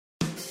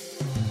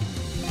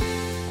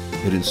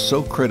It is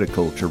so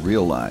critical to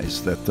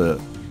realize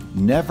that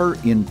never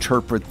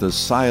interpret the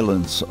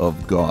silence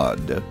of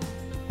God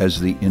as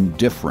the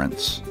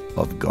indifference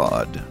of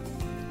God.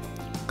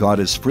 God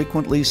is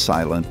frequently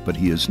silent, but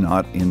he is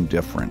not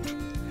indifferent.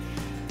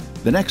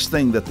 The next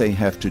thing that they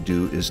have to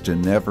do is to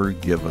never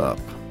give up.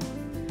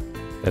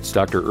 That's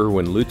Dr.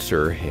 Erwin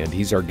Lutzer, and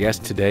he's our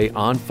guest today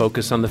on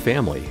Focus on the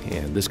Family.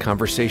 And this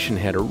conversation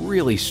had a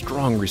really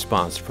strong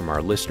response from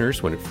our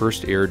listeners when it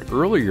first aired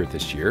earlier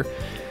this year,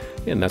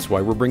 and that's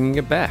why we're bringing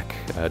it back.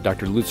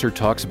 Dr. Lutzer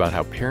talks about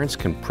how parents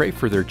can pray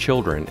for their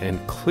children,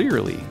 and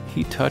clearly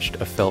he touched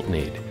a felt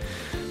need.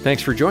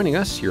 Thanks for joining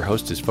us. Your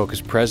host is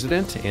Focus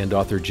President and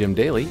author Jim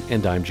Daly,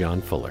 and I'm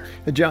John Fuller.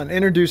 John,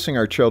 introducing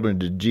our children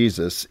to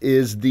Jesus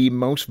is the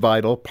most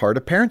vital part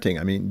of parenting.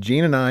 I mean,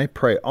 Jean and I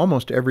pray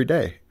almost every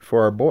day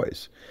for our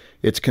boys.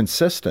 It's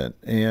consistent,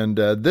 and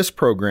this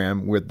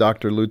program with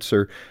Dr.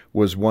 Lutzer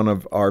was one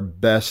of our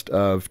best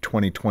of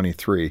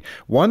 2023.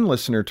 One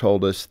listener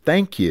told us,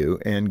 "Thank you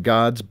and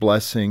God's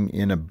blessing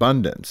in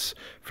abundance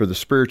for the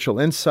spiritual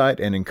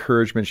insight and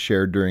encouragement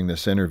shared during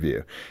this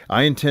interview.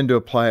 I intend to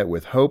apply it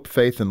with hope,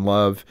 faith, and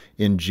love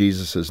in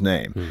Jesus'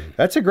 name."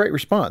 That's a great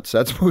response.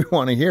 That's what we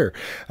want to hear.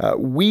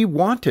 We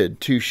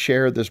wanted to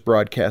share this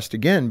broadcast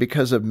again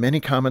because of many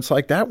comments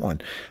like that one.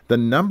 The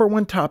number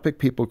one topic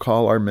people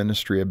call our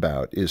ministry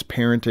about is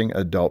parenting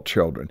adult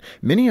children,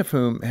 many of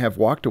whom have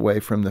walked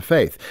away from the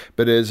faith.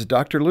 But as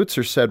Dr.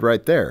 Lutzer said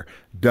right there,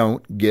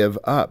 don't give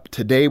up.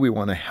 Today we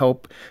want to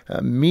help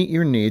meet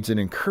your needs and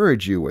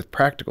encourage you with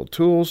practical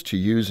tools to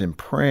use in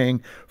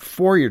praying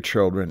for your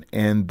children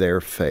and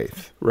their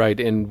faith. Right,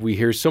 and we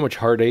hear so much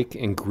heartache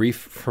and grief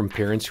from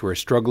parents who are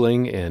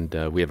struggling, and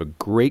we have a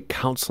great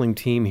counseling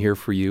team here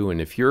for you.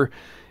 And if you're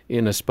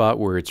in a spot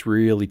where it's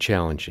really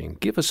challenging,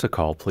 give us a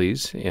call,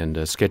 please,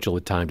 and schedule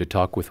a time to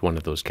talk with one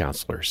of those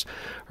counselors.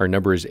 Our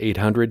number is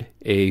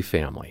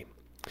 800-A-FAMILY.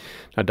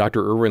 Now,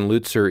 Dr. Erwin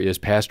Lutzer is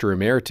pastor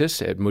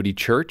emeritus at Moody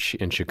Church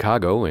in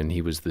Chicago, and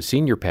he was the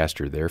senior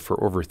pastor there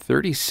for over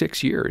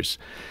 36 years.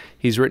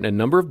 He's written a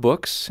number of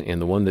books, and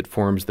the one that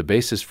forms the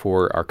basis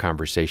for our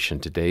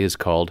conversation today is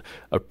called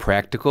A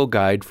Practical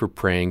Guide for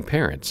Praying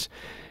Parents.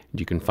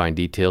 You can find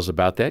details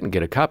about that and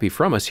get a copy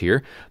from us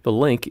here. The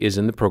link is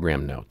in the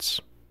program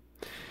notes.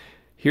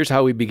 Here's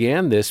how we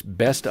began this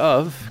best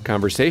of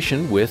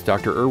conversation with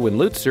Dr. Erwin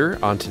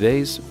Lutzer on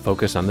today's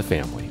Focus on the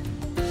Family.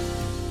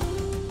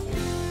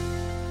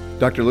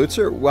 Dr.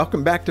 Lutzer,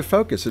 welcome back to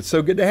Focus. It's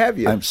so good to have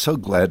you. I'm so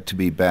glad to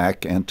be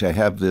back and to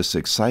have this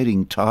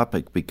exciting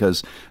topic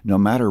because no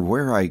matter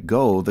where I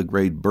go, the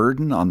great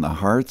burden on the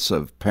hearts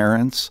of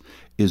parents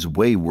is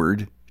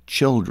wayward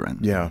children.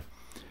 Yeah.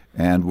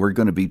 And we're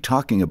going to be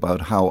talking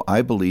about how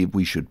I believe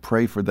we should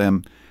pray for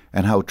them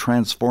and how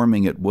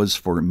transforming it was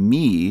for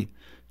me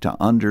to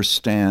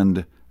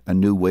understand a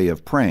new way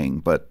of praying,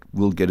 but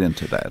we'll get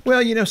into that.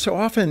 Well, so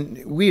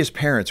often we as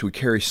parents, we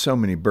carry so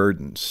many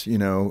burdens,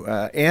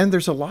 and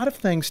there's a lot of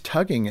things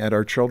tugging at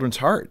our children's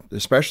heart,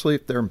 especially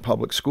if they're in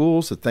public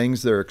schools, the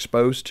things they're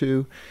exposed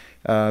to.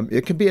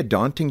 It can be a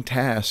daunting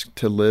task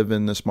to live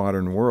in this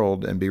modern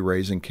world and be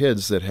raising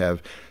kids that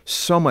have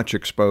so much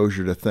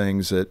exposure to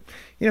things that,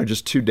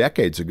 just 2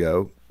 decades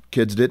ago,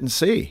 kids didn't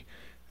see.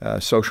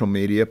 Social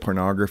media,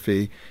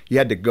 pornography. You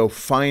had to go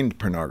find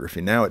pornography.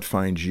 Now it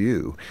finds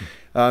you.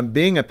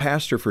 Being a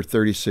pastor for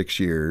 36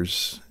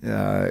 years,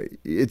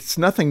 it's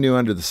nothing new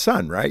under the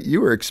sun, right?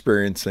 You were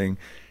experiencing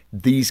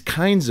these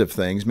kinds of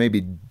things, maybe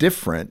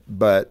different,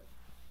 but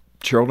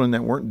children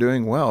that weren't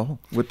doing well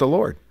with the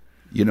Lord.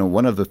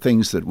 One of the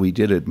things that we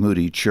did at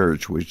Moody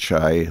Church, which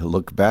I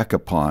look back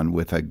upon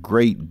with a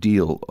great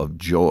deal of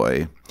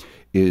joy,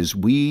 is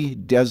we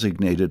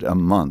designated a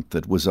month.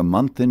 It was a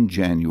month in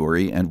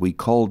January, and we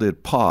called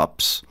it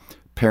POPS,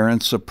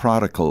 Parents of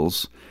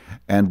Prodigals,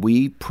 and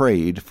we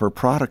prayed for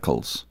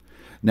prodigals.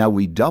 Now,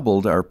 we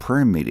doubled our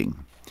prayer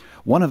meeting.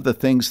 One of the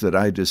things that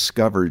I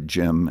discovered,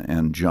 Jim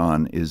and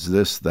John, is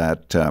this,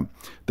 that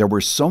there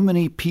were so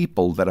many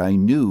people that I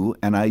knew,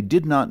 and I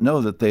did not know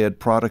that they had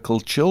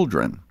prodigal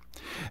children.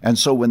 And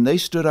so when they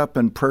stood up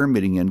in prayer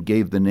meeting and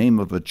gave the name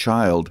of a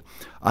child,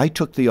 I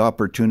took the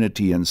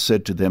opportunity and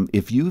said to them,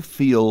 if you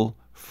feel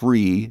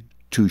free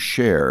to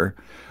share,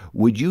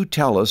 would you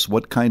tell us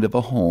what kind of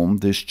a home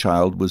this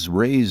child was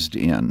raised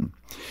in?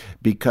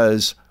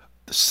 Because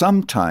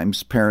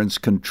sometimes parents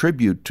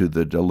contribute to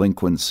the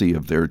delinquency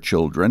of their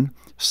children.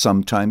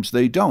 Sometimes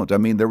they don't. I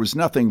mean, there was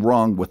nothing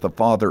wrong with the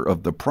father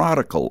of the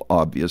prodigal,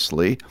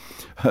 obviously.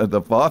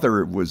 The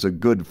father was a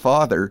good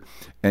father,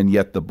 and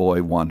yet the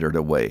boy wandered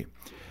away.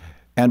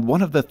 And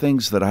one of the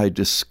things that I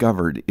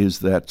discovered is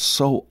that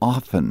so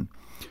often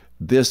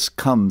this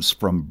comes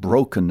from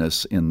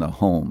brokenness in the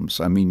homes.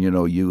 I mean,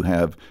 you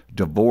have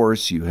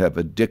divorce, you have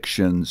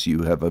addictions,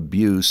 you have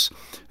abuse.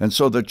 And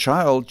so the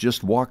child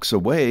just walks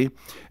away.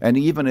 And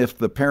even if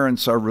the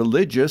parents are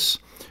religious,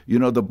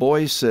 the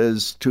boy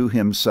says to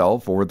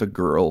himself or the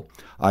girl,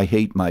 I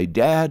hate my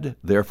dad,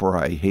 therefore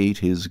I hate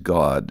his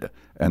God.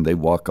 And they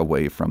walk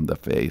away from the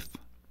faith.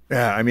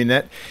 Yeah, I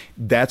mean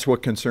that's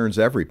what concerns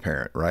every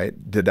parent, right?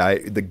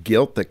 The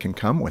guilt that can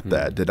come with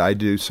that. Did I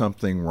do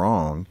something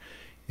wrong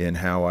in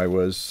how I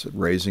was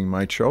raising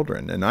my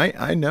children? And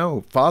I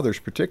know fathers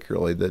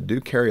particularly that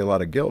do carry a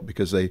lot of guilt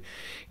because they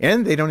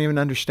don't even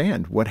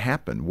understand what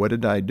happened. What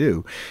did I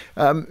do?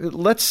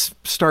 Let's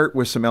start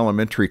with some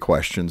elementary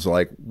questions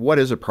like, what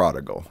is a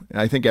prodigal?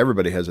 I think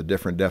everybody has a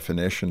different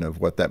definition of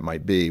what that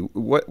might be.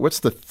 What's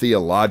the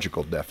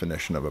theological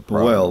definition of a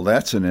prodigal? Well,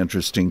 that's an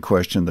interesting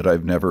question that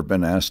I've never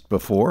been asked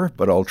before,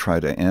 but I'll try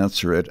to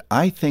answer it.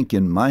 I think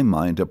in my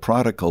mind, a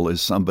prodigal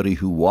is somebody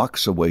who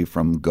walks away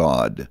from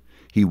God.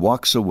 He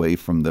walks away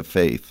from the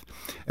faith.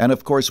 And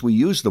of course, we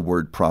use the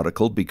word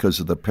prodigal because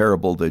of the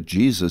parable that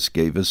Jesus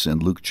gave us in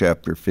Luke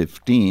chapter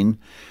 15.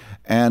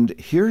 And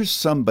here's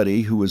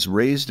somebody who was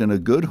raised in a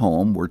good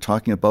home. We're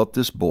talking about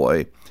this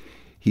boy.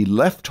 He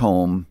left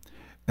home,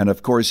 and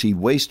of course, he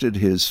wasted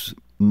his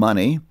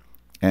money,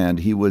 and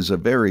he was a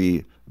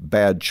very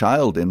bad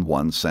child in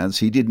one sense.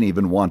 He didn't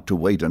even want to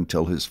wait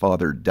until his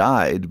father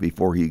died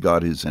before he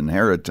got his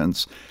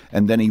inheritance.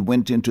 And then he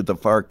went into the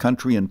far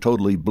country and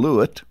totally blew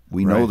it.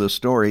 We know the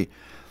story.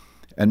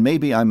 And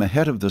maybe I'm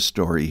ahead of the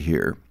story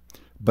here,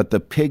 but the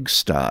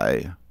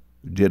pigsty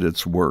did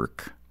its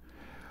work.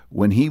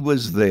 When he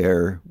was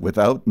there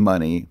without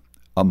money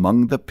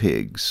among the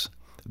pigs,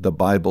 the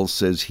Bible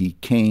says he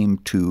came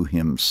to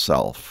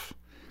himself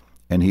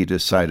and he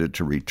decided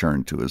to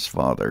return to his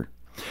father.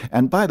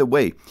 And by the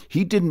way,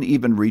 he didn't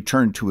even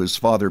return to his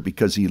father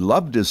because he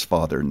loved his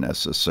father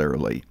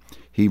necessarily.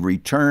 He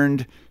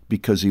returned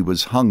because he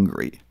was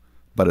hungry,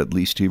 but at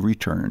least he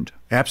returned.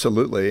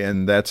 Absolutely,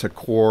 and that's a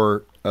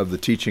core of the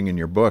teaching in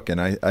your book, and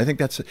I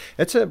think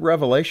it's a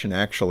revelation,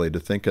 actually, to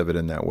think of it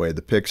in that way.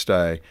 The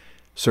pigsty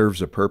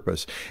serves a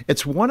purpose.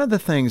 It's one of the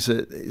things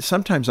that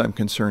sometimes I'm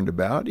concerned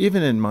about,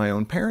 even in my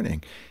own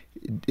parenting.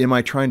 Am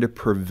I trying to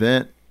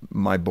prevent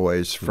my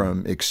boys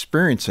from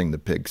experiencing the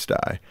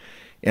pigsty?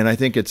 And I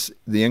think it's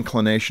the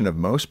inclination of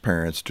most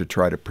parents to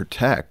try to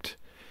protect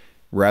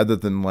rather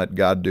than let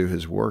God do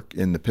his work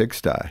in the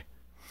pigsty.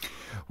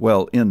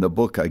 Well, in the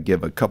book, I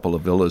give a couple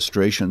of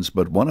illustrations,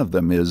 but one of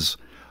them is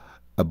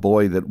a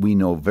boy that we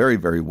know very,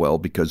 very well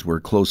because we're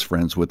close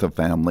friends with the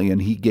family,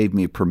 and he gave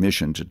me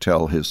permission to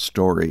tell his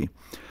story,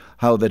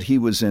 how that he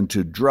was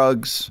into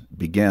drugs,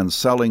 began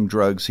selling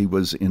drugs. He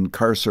was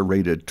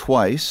incarcerated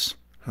twice,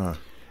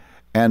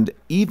 and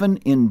even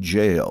in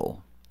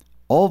jail,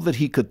 all that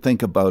he could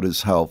think about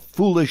is how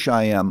foolish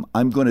I am.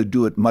 I'm going to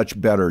do it much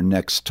better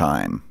next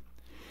time.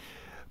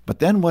 But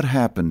then what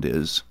happened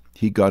is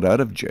he got out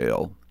of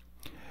jail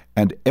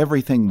and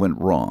everything went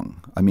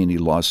wrong. I mean, he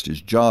lost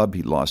his job,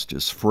 he lost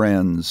his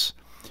friends,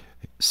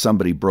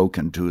 somebody broke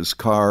into his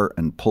car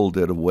and pulled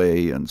it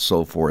away and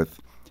so forth,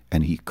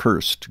 and he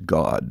cursed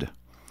God.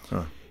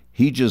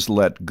 He just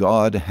let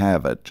God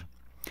have it.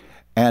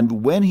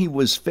 And when he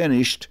was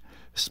finished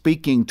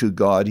speaking to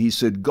God, he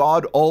said,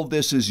 God, all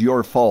this is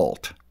your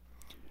fault.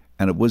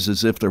 And it was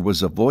as if there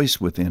was a voice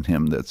within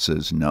him that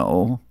says,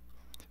 no,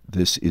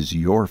 this is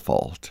your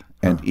fault.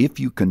 And if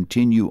you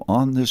continue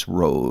on this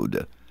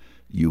road,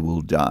 you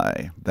will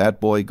die.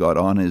 That boy got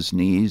on his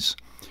knees,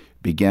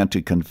 began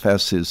to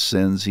confess his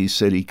sins. He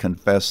said he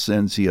confessed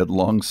sins he had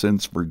long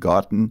since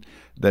forgotten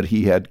that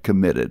he had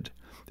committed.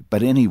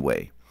 But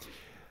anyway,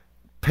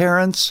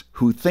 parents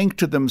who think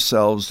to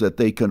themselves that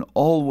they can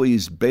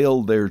always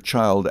bail their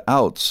child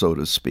out, so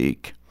to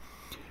speak,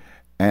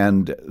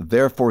 and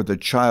therefore the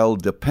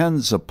child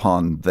depends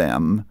upon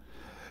them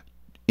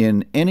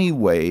in any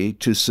way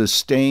to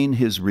sustain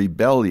his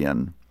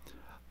rebellion,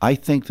 I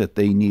think that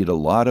they need a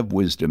lot of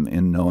wisdom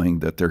in knowing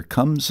that there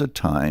comes a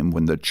time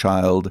when the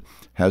child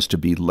has to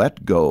be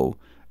let go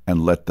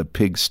and let the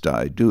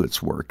pigsty do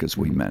its work, as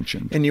we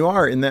mentioned. And you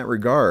are, in that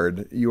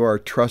regard, you are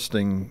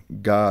trusting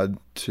God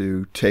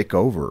to take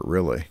over,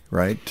 really,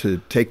 right?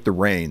 To take the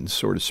reins,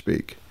 so to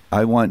speak.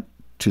 I want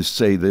to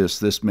say this.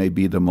 This may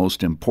be the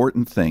most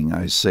important thing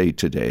I say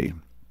today.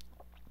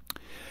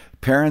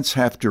 Parents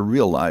have to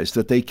realize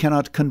that they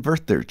cannot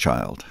convert their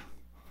child.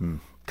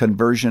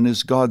 Conversion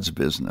is God's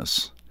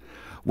business.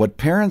 What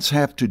parents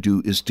have to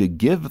do is to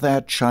give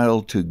that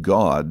child to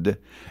God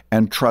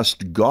and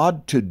trust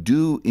God to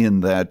do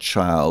in that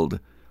child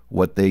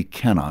what they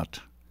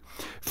cannot.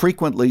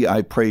 Frequently,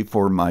 I pray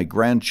for my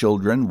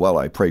grandchildren. Well,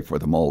 I pray for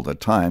them all the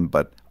time,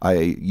 but I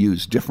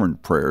use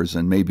different prayers,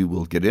 and maybe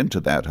we'll get into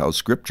that, how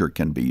Scripture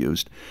can be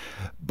used.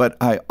 But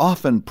I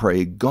often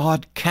pray,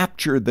 God,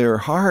 capture their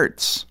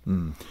hearts.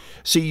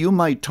 See, you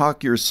might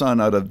talk your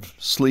son out of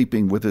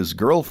sleeping with his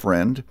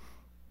girlfriend,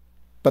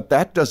 but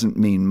that doesn't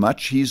mean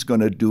much. He's going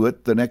to do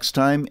it the next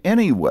time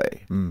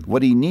anyway.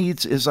 What he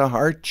needs is a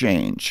heart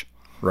change.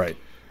 Right.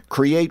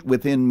 Create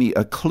within me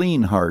a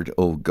clean heart,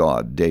 O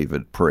God,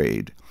 David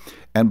prayed.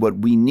 And what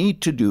we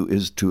need to do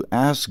is to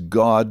ask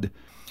God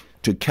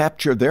to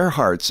capture their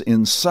hearts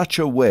in such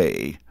a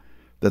way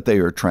that they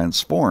are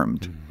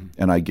transformed.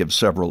 And I give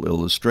several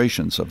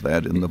illustrations of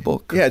that in the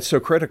book. Yeah, it's so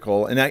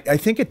critical. And I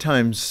think at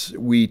times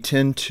we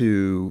tend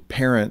to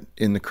parent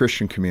in the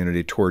Christian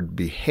community toward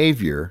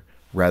behavior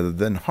rather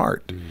than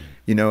heart.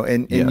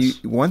 And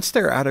Yes. once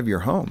they're out of your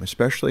home,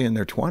 especially in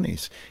their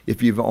 20s,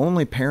 if you've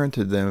only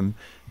parented them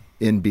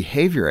in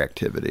behavior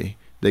activity,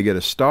 they get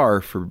a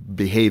star for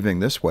behaving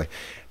this way,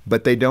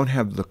 but they don't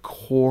have the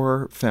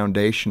core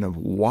foundation of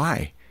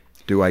why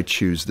do I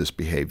choose this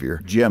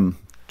behavior. Jim,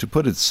 to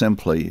put it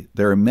simply,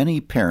 there are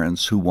many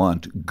parents who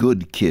want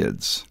good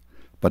kids,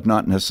 but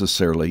not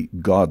necessarily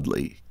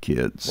godly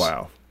kids.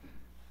 Wow.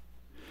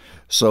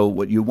 So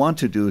what you want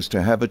to do is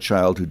to have a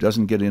child who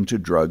doesn't get into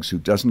drugs, who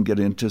doesn't get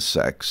into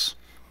sex,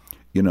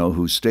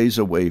 who stays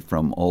away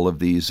from all of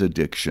these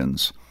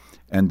addictions,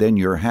 and then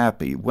you're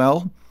happy.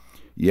 Well,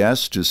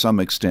 yes, to some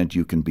extent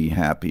you can be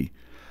happy.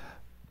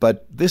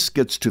 But this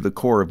gets to the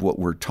core of what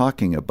we're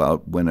talking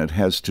about when it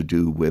has to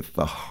do with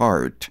the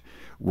heart,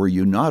 where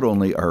you not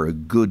only are a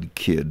good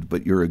kid,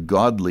 but you're a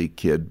godly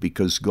kid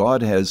because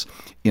God has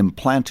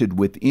implanted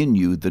within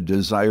you the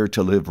desire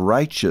to live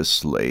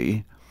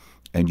righteously,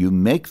 and you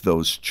make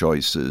those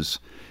choices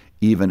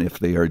even if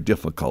they are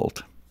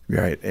difficult.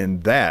 Right.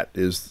 And that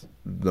is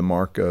the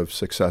mark of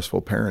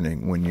successful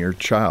parenting, when your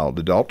child,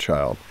 adult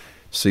child,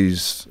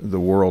 sees the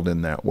world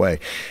in that way.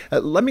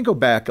 Let me go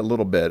back a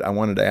little bit. I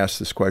wanted to ask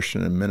this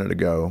question a minute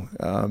ago.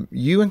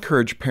 You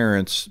encourage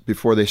parents,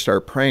 before they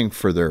start praying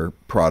for their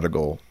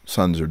prodigal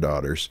sons or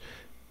daughters,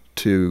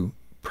 to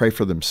pray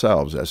for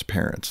themselves as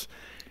parents.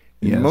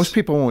 Yes. Most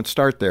people won't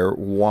start there.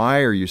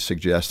 Why are you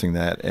suggesting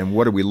that, and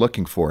what are we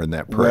looking for in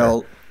that prayer?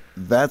 Well,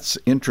 that's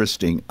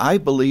interesting. I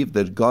believe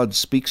that God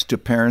speaks to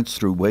parents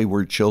through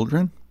wayward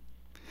children.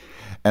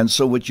 And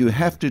so what you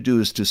have to do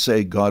is to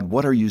say, God,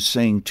 what are you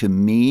saying to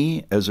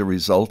me as a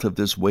result of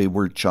this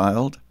wayward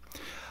child?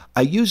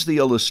 I use the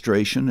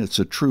illustration, it's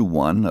a true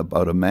one,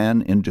 about a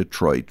man in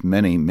Detroit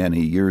many, many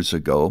years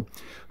ago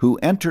who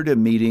entered a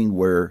meeting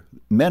where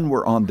men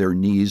were on their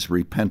knees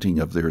repenting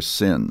of their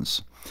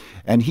sins.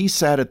 And he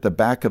sat at the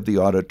back of the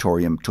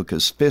auditorium, took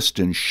his fist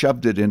and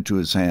shoved it into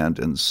his hand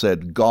and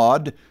said,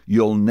 God,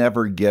 you'll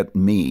never get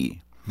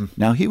me.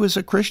 Now, he was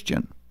a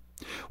Christian.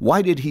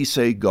 Why did he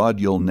say, God,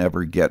 you'll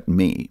never get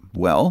me?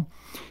 Well,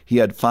 he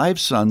had 5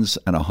 sons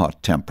and a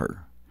hot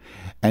temper,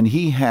 and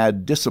he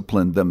had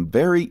disciplined them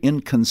very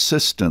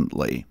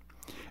inconsistently.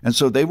 And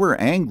so they were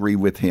angry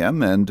with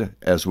him, and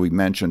as we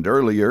mentioned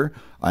earlier,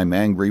 I'm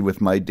angry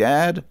with my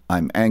dad,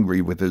 I'm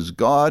angry with his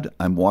God,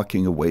 I'm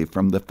walking away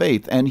from the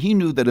faith. And he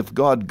knew that if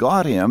God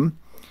got him,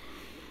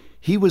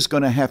 he was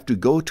going to have to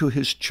go to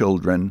his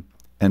children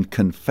and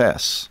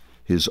confess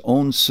his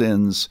own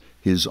sins,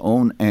 his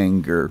own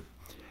anger.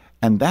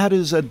 And that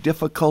is a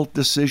difficult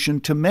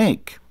decision to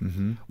make.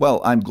 Mm-hmm.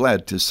 Well, I'm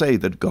glad to say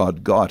that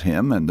God got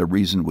him, and the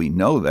reason we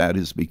know that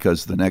is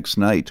because the next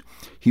night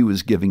he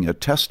was giving a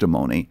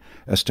testimony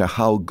as to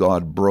how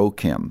God broke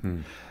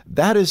him.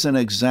 That is an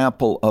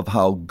example of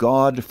how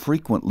God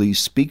frequently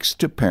speaks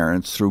to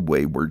parents through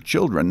wayward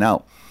children.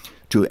 Now,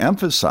 to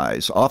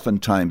emphasize,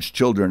 oftentimes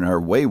children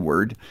are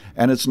wayward,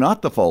 and it's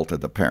not the fault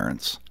of the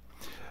parents.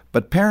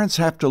 But parents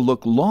have to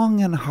look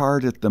long and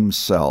hard at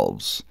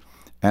themselves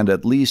and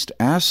at least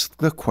ask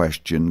the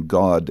question,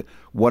 God,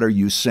 what are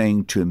you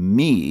saying to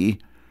me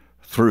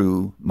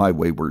through my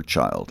wayward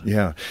child?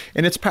 Yeah,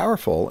 and it's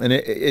powerful, and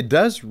it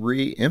does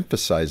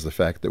re-emphasize the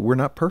fact that we're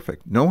not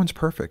perfect. No one's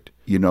perfect.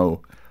 You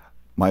know,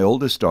 my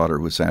oldest daughter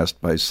was asked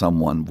by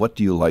someone, what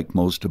do you like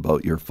most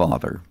about your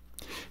father?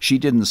 She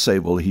didn't say,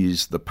 well,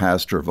 he's the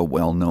pastor of a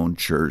well-known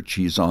church,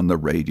 he's on the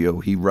radio,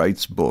 he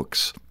writes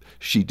books.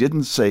 She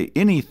didn't say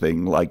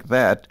anything like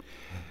that.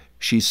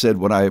 She said,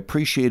 what I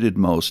appreciated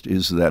most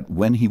is that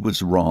when he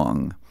was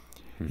wrong,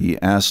 he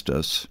asked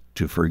us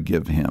to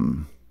forgive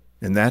him.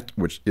 And that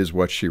is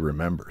what she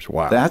remembers.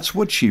 Wow. That's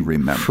what she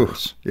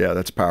remembers. Yeah,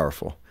 that's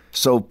powerful.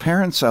 So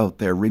parents out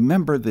there,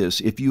 remember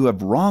this. If you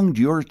have wronged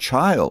your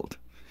child,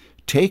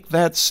 take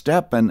that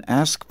step and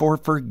ask for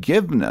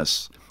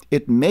forgiveness.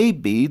 It may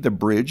be the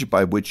bridge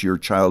by which your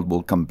child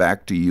will come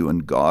back to you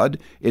and God.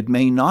 It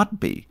may not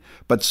be.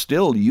 But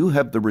still, you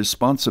have the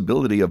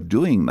responsibility of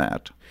doing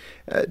that.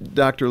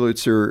 Dr.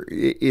 Lutzer,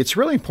 it's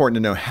really important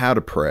to know how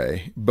to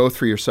pray, both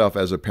for yourself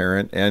as a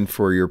parent and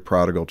for your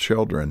prodigal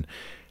children.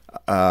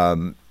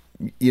 I'm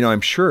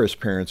sure as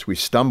parents we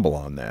stumble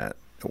on that,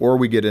 or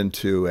we get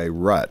into a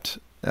rut.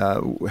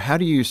 How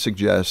do you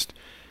suggest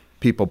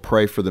people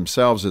pray for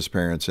themselves as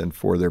parents and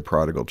for their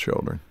prodigal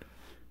children?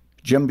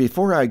 Jim,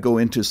 before I go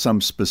into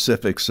some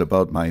specifics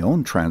about my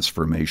own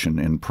transformation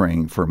in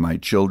praying for my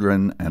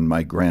children and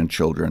my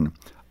grandchildren,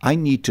 I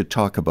need to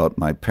talk about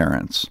my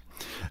parents.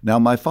 Now,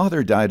 my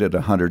father died at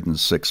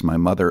 106, my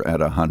mother at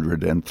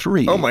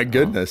 103. Oh, my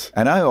goodness.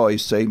 And I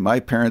always say my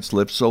parents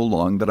lived so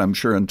long that I'm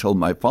sure until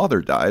my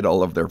father died,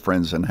 all of their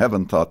friends in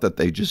heaven thought that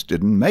they just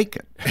didn't make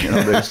it.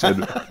 They said,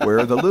 where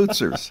are the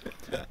Lutzers?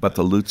 But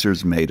the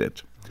Lutzers made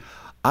it.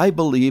 I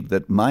believe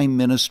that my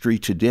ministry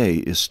today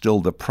is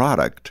still the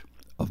product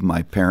of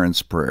my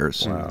parents'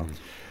 prayers. Wow.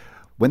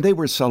 When they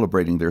were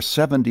celebrating their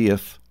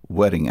 70th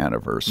wedding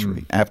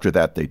anniversary, after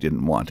that they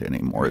didn't want any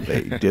more.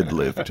 They did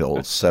live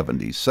till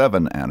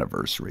 77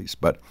 anniversaries.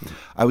 But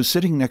I was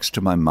sitting next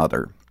to my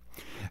mother,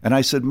 And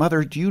I said,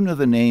 Mother, do you know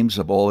the names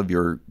of all of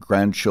your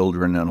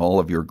grandchildren and all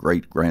of your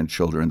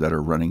great-grandchildren that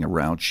are running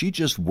around? She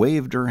just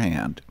waved her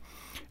hand.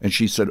 And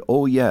she said,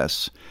 oh,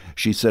 yes.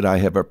 She said, I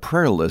have a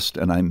prayer list,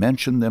 and I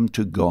mention them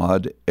to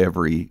God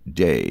every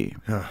day.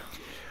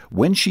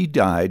 When she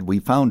died, we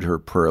found her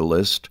prayer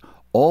list,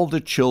 all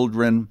the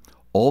children,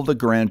 all the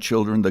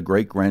grandchildren, the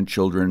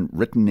great-grandchildren,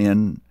 written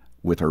in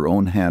with her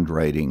own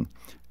handwriting,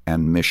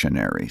 and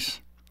missionaries.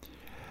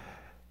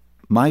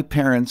 My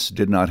parents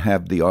did not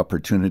have the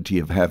opportunity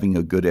of having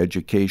a good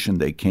education.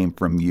 They came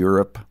from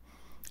Europe,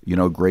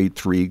 grade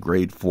 3,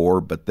 grade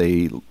 4, but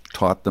they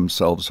taught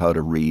themselves how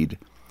to read.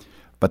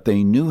 But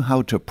they knew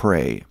how to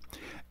pray.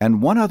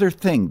 And one other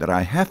thing that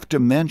I have to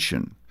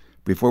mention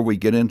before we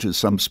get into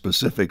some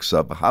specifics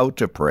of how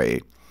to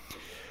pray,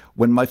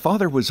 when my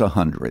father was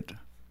 100,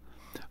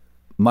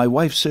 my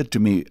wife said to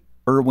me,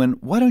 Erwin,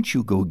 why don't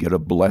you go get a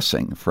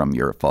blessing from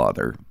your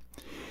father?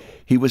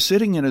 He was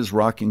sitting in his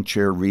rocking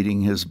chair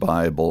reading his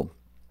Bible,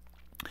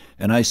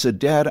 and I said,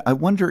 Dad, I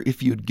wonder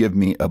if you'd give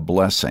me a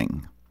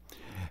blessing.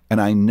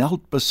 And I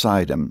knelt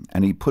beside him,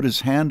 and he put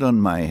his hand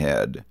on my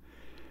head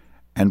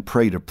and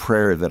prayed a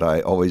prayer that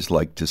I always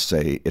like to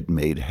say, it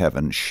made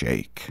heaven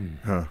shake.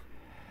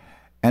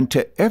 And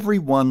to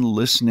everyone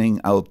listening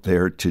out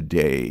there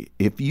today,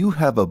 if you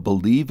have a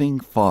believing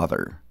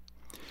father,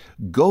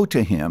 go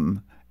to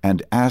him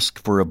and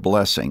ask for a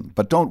blessing,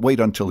 but don't wait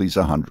until he's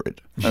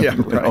 100. Yeah,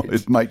 right.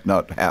 It might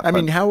not happen. I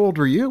mean, how old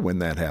were you when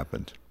that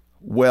happened?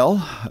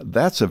 Well,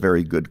 that's a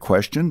very good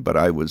question, but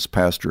I was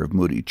pastor of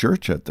Moody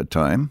Church at the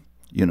time.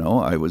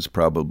 I was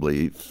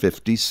probably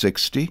 50,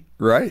 60.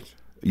 Right.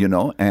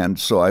 And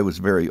so I was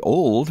very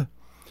old,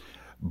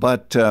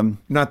 but...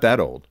 not that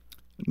old.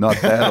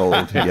 Not that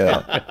old,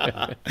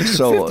 yeah.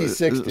 So, 50,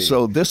 60.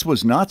 So this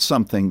was not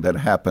something that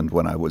happened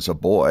when I was a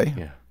boy.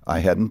 Yeah. I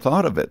hadn't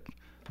thought of it.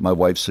 My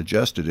wife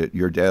suggested it.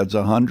 Your dad's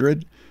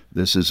 100.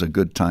 This is a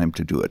good time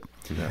to do it.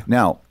 Yeah.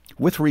 Now,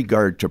 with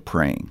regard to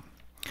praying,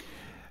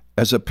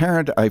 as a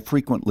parent, I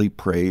frequently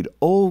prayed,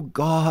 oh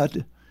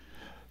God,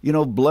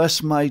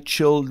 bless my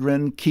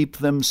children, keep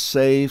them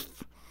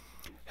safe,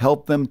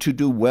 help them to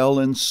do well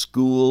in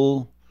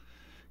school,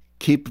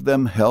 keep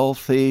them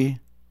healthy.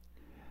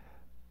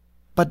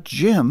 But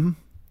Jim,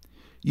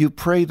 you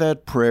pray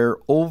that prayer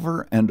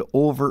over and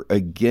over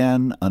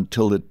again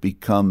until it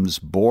becomes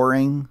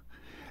boring,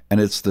 and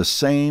it's the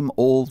same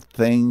old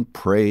thing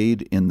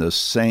prayed in the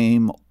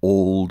same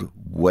old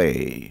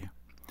way.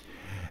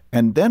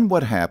 And then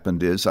what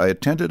happened is I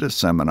attended a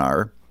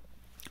seminar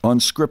on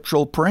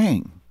scriptural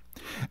praying,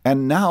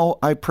 and now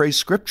I pray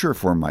scripture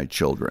for my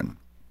children.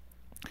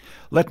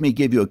 Let me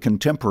give you a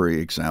contemporary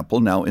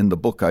example. Now, in the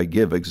book, I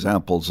give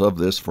examples of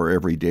this for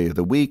every day of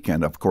the week,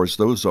 and of course,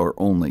 those are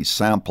only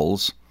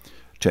samples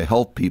to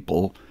help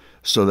people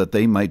so that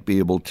they might be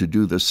able to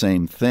do the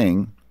same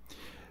thing.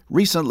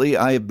 Recently,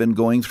 I have been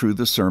going through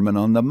the Sermon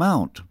on the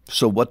Mount.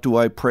 So what do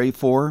I pray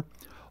for?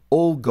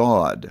 Oh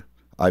God,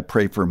 I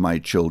pray for my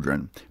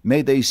children.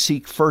 May they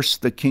seek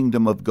first the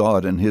kingdom of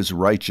God and his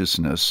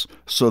righteousness,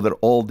 so that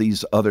all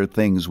these other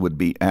things would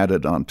be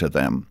added unto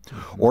them.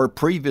 Or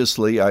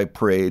previously I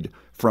prayed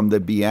from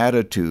the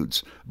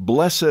Beatitudes,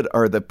 blessed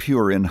are the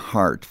pure in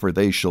heart, for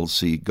they shall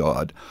see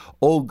God.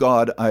 Oh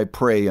God, I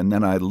pray, and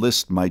then I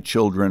list my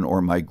children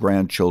or my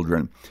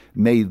grandchildren.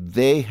 May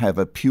they have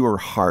a pure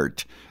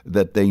heart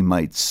that they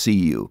might see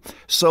you.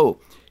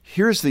 So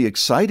here's the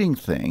exciting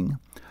thing.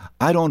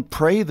 I don't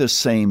pray the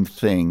same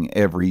thing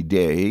every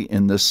day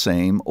in the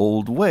same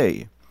old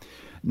way.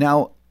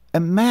 Now,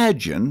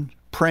 imagine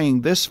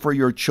praying this for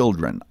your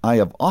children. I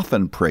have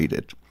often prayed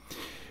it.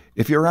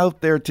 If you're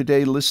out there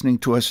today listening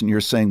to us and you're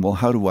saying, well,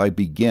 how do I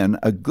begin?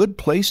 A good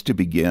place to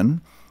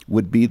begin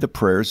would be the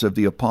prayers of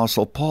the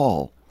Apostle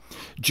Paul.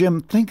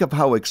 Jim, think of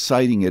how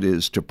exciting it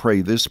is to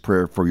pray this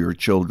prayer for your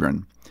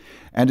children.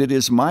 And it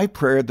is my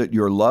prayer that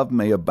your love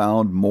may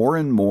abound more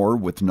and more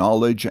with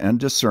knowledge and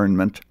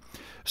discernment,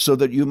 so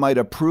that you might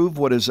approve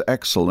what is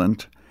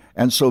excellent,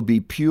 and so be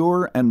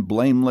pure and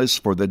blameless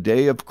for the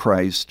day of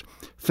Christ,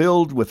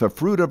 filled with the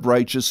fruit of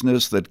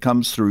righteousness that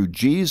comes through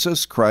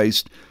Jesus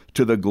Christ,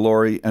 to the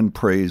glory and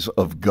praise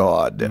of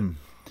God.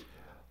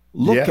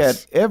 Look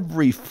at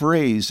every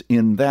phrase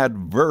in that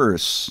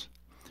verse.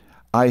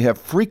 I have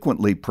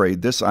frequently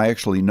prayed this. I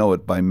actually know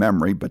it by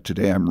memory, but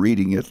today I'm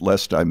reading it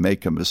lest I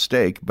make a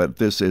mistake. But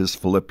this is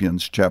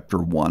Philippians chapter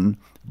 1,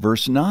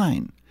 verse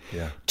 9.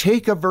 Yeah.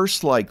 Take a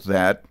verse like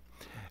that,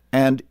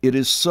 and it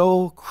is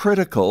so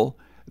critical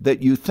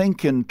that you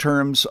think in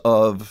terms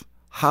of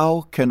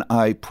how can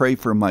I pray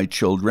for my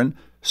children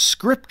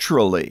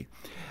scripturally.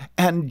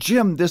 And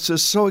Jim, this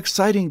is so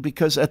exciting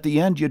because at the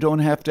end you don't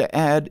have to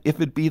add, if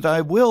it be thy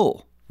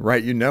will.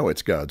 Right, you know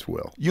it's God's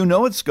will. You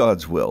know it's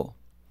God's will.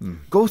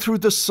 Go through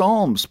the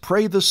Psalms.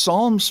 Pray the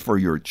Psalms for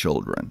your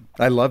children.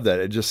 I love that.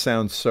 It just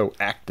sounds so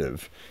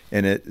active,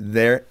 and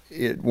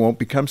it won't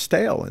become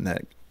stale in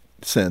that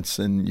sense.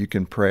 And you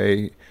can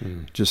pray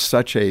just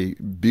such a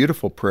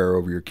beautiful prayer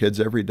over your kids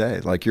every day,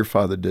 like your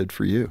father did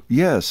for you.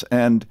 Yes,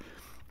 and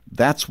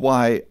that's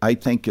why I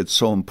think it's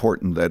so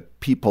important that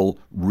people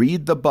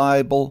read the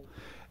Bible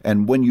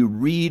And when you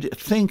read,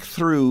 think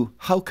through,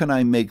 how can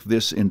I make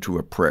this into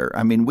a prayer?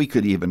 I mean, we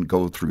could even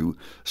go through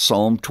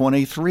Psalm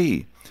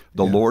 23.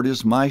 The Lord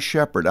is my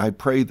shepherd. I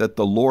pray that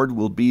the Lord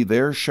will be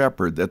their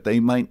shepherd, that they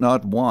might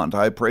not want.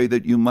 I pray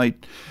that you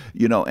might,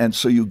 and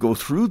so you go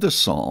through the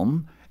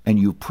psalm and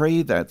you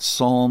pray that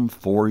psalm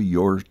for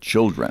your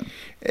children.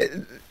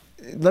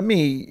 Let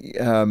me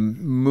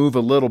move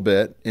a little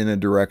bit in a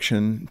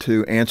direction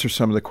to answer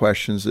some of the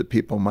questions that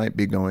people might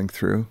be going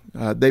through.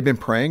 They've been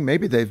praying.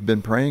 Maybe they've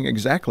been praying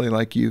exactly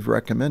like you've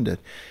recommended.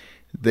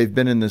 They've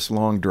been in this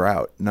long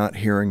drought, not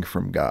hearing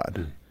from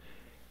God.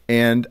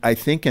 And I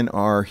think in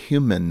our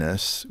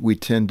humanness, we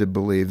tend to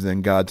believe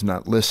then God's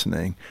not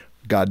listening.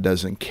 God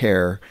doesn't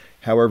care,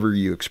 however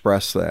you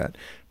express that.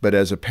 But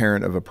as a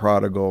parent of a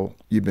prodigal,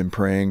 you've been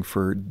praying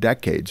for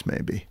decades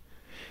maybe.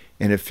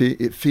 And if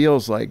it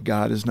feels like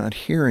God is not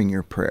hearing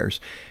your prayers,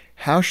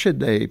 how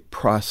should they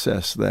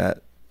process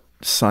that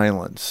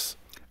silence?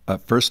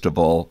 First of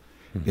all,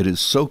 it is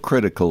so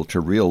critical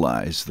to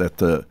realize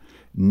that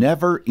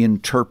never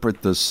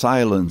interpret the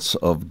silence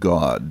of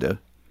God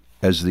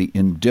as the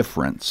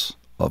indifference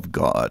of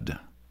God.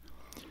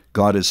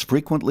 God is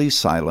frequently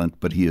silent,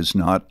 but he is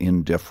not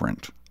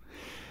indifferent.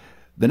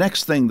 The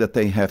next thing that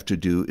they have to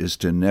do is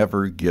to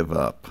never give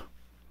up.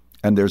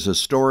 And there's a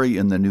story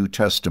in the New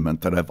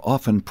Testament that I've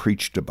often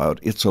preached about.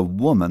 It's a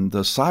woman,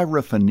 the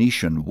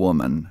Syrophoenician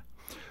woman,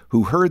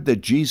 who heard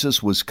that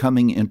Jesus was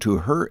coming into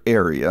her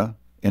area,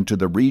 into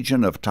the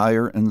region of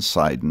Tyre and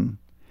Sidon,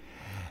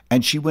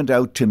 and she went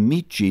out to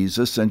meet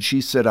Jesus, and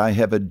she said, I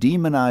have a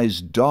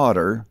demonized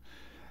daughter,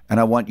 and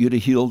I want you to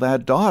heal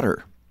that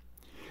daughter.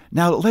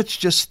 Now, let's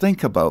just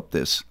think about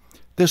this.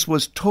 This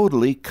was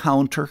totally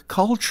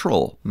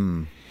countercultural.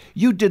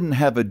 You didn't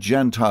have a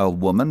Gentile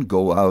woman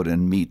go out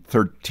and meet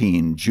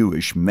 13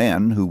 Jewish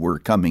men who were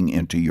coming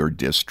into your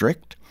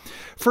district.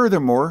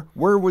 Furthermore,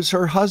 where was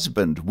her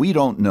husband? We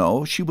don't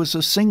know. She was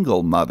a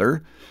single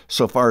mother,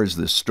 so far as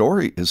this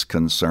story is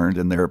concerned,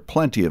 and there are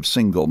plenty of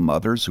single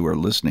mothers who are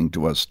listening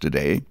to us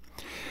today.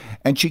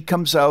 And she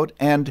comes out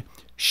and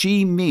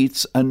she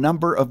meets a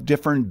number of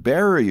different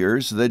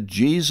barriers that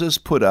Jesus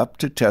put up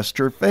to test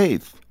her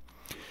faith.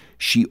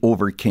 She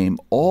overcame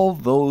all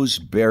those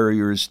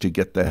barriers to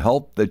get the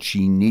help that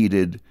she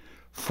needed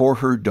for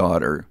her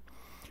daughter.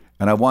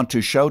 And I want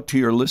to shout to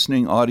your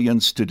listening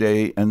audience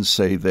today and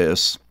say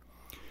this: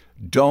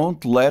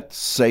 don't let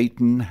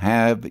Satan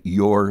have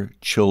your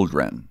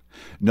children.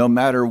 No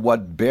matter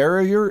what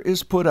barrier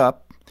is put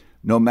up,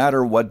 no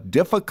matter what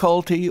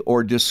difficulty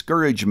or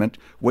discouragement,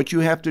 what you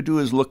have to do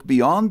is look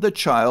beyond the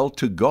child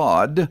to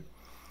God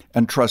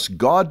and trust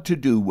God to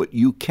do what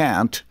you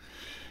can't.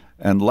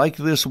 And like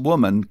this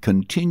woman,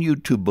 continue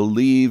to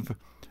believe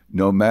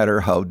no matter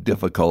how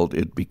difficult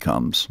it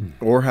becomes.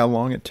 Or how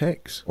long it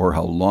takes. Or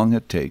how long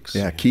it takes.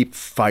 Yeah, keep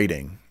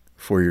fighting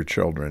for your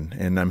children.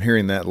 And I'm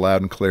hearing that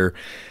loud and clear.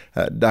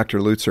 Dr.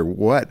 Lutzer,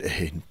 what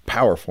a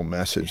powerful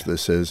message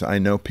this is. I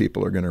know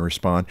people are going to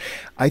respond.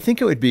 I think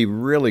it would be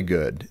really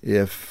good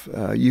if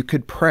you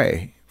could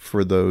pray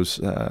for those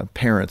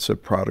parents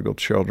of prodigal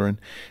children.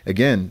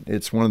 Again,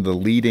 it's one of the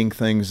leading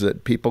things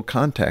that people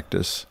contact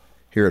us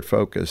here at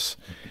Focus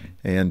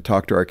and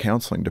talk to our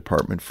counseling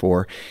department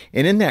for.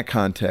 And in that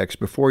context,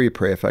 before you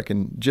pray, if I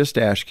can just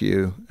ask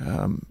you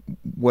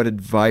what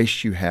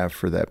advice you have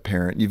for that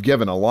parent. You've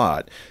given a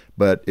lot,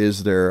 but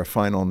is there a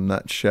final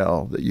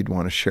nutshell that you'd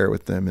want to share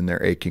with them in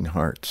their aching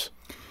hearts?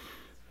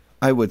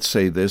 I would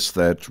say this,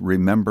 that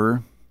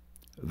remember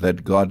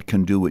that God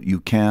can do what you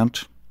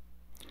can't.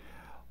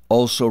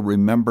 Also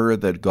remember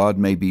that God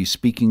may be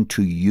speaking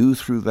to you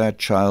through that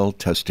child,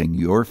 testing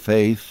your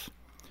faith,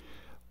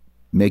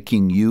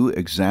 making you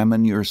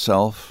examine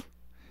yourself.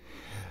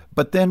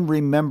 But then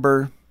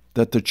remember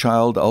that the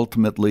child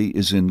ultimately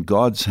is in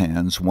God's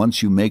hands.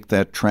 Once you make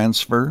that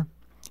transfer,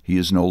 he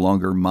is no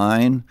longer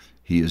mine,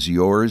 he is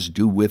yours.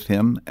 Do with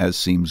him as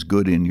seems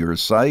good in your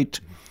sight.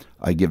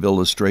 I give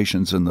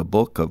illustrations in the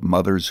book of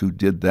mothers who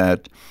did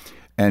that,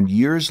 and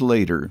years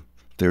later,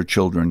 their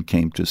children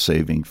came to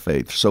saving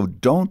faith. So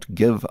don't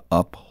give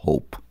up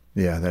hope.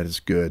 Yeah, that is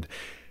good.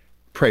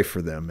 Pray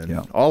for them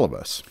and all of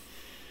us.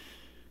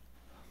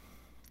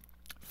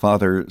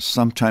 Father,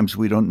 sometimes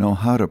we don't know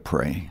how to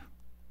pray.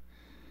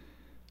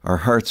 Our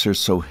hearts are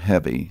so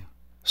heavy,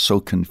 so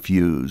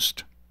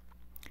confused.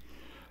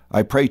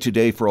 I pray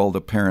today for all the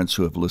parents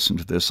who have listened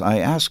to this. I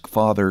ask,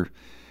 Father,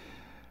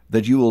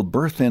 that you will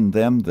birth in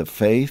them the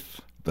faith,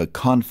 the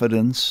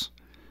confidence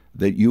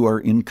that you are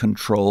in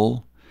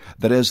control,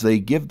 that as they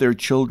give their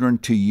children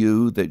to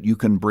you, that you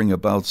can bring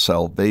about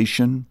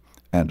salvation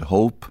and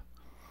hope.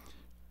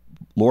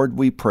 Lord,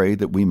 we pray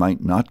that we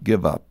might not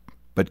give up,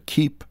 but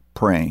keep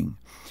praying.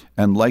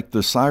 And like the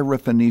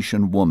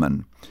Syrophoenician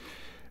woman,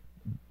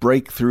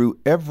 break through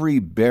every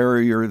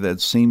barrier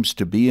that seems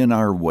to be in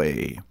our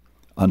way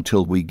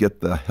until we get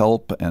the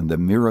help and the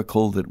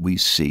miracle that we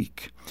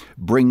seek.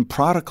 Bring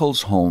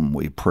prodigals home,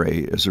 we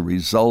pray, as a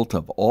result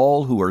of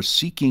all who are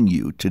seeking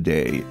you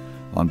today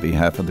on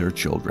behalf of their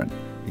children.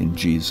 In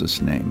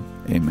Jesus' name,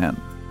 amen.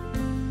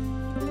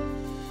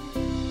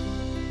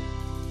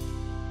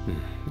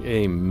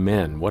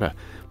 Amen. What a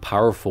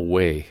powerful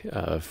way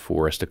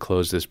for us to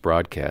close this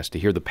broadcast, to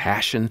hear the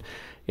passion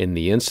and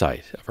the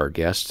insight of our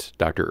guest,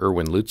 Dr.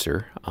 Erwin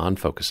Lutzer, on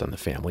Focus on the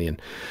Family.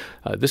 And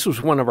this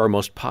was one of our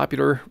most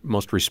popular,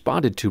 most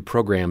responded to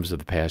programs of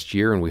the past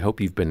year, and we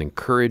hope you've been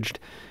encouraged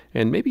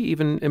and maybe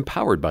even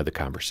empowered by the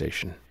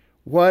conversation.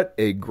 What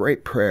a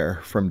great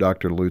prayer from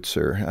Dr.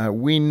 Lutzer.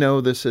 We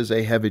know this is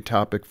a heavy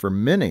topic for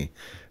many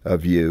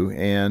of you,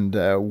 and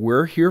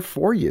we're here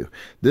for you.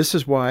 This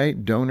is why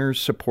donors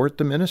support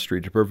the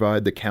ministry, to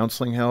provide the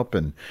counseling help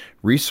and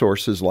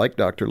resources like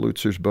Dr.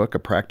 Lutzer's book, A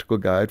Practical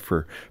Guide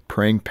for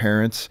Praying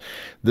Parents.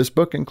 This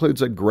book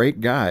includes a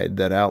great guide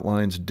that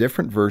outlines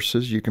different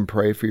verses you can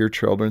pray for your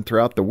children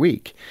throughout the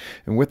week.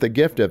 And with a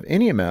gift of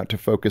any amount to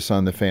Focus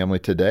on the Family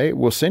today,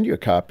 we'll send you a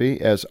copy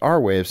as our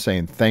way of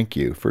saying thank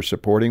you for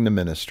supporting the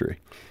ministry.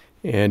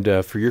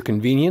 And for your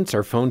convenience,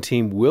 our phone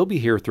team will be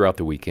here throughout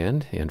the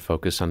weekend, and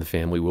Focus on the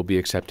Family will be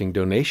accepting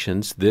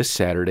donations this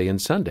Saturday and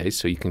Sunday,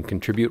 so you can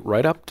contribute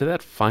right up to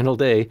that final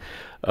day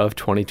of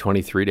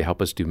 2023 to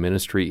help us do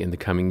ministry in the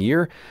coming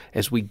year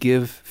as we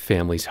give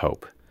families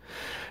hope.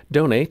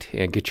 Donate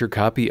and get your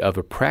copy of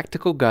A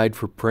Practical Guide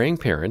for Praying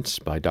Parents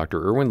by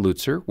Dr. Erwin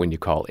Lutzer when you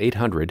call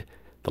 800,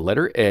 the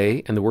letter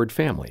A and the word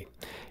family,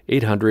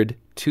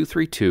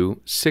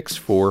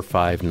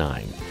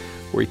 800-232-6459.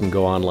 Or you can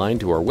go online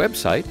to our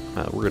website.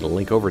 We're going to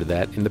link over to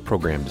that in the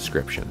program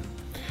description.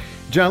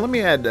 John, let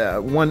me add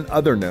one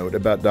other note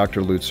about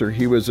Dr. Lutzer.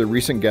 He was a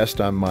recent guest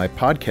on my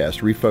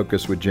podcast,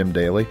 Refocus with Jim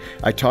Daly.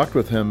 I talked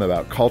with him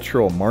about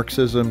cultural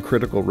Marxism,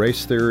 critical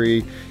race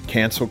theory,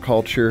 cancel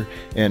culture,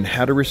 and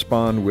how to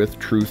respond with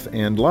truth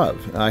and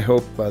love. I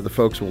hope the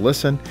folks will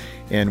listen,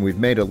 and we've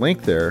made a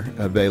link there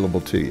available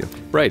to you.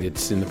 Right,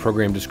 it's in the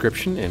program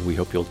description, and we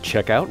hope you'll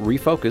check out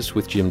Refocus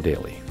with Jim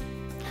Daly.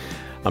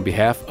 On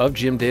behalf of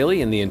Jim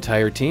Daly and the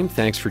entire team,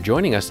 thanks for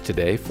joining us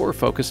today for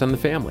Focus on the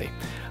Family.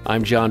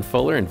 I'm John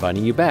Fuller,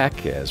 inviting you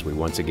back as we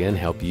once again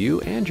help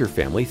you and your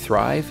family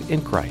thrive in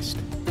Christ.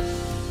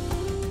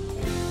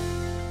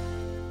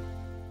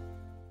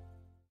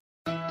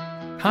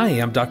 Hi,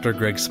 I'm Dr.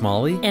 Greg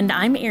Smalley. And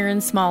I'm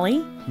Erin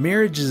Smalley.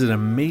 Marriage is an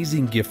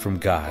amazing gift from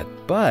God,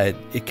 but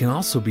it can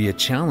also be a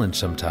challenge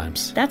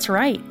sometimes. That's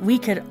right. We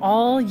could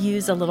all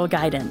use a little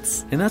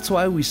guidance. And that's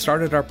why we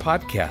started our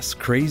podcast,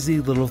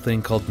 Crazy Little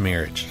Thing Called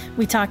Marriage.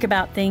 We talk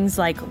about things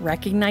like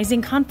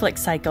recognizing conflict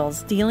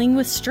cycles, dealing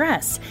with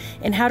stress,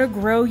 and how to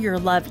grow your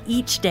love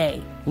each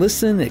day.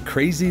 Listen at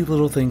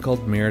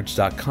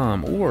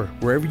crazylittlethingcalledmarriage.com or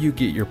wherever you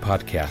get your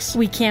podcasts.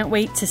 We can't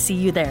wait to see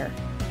you there.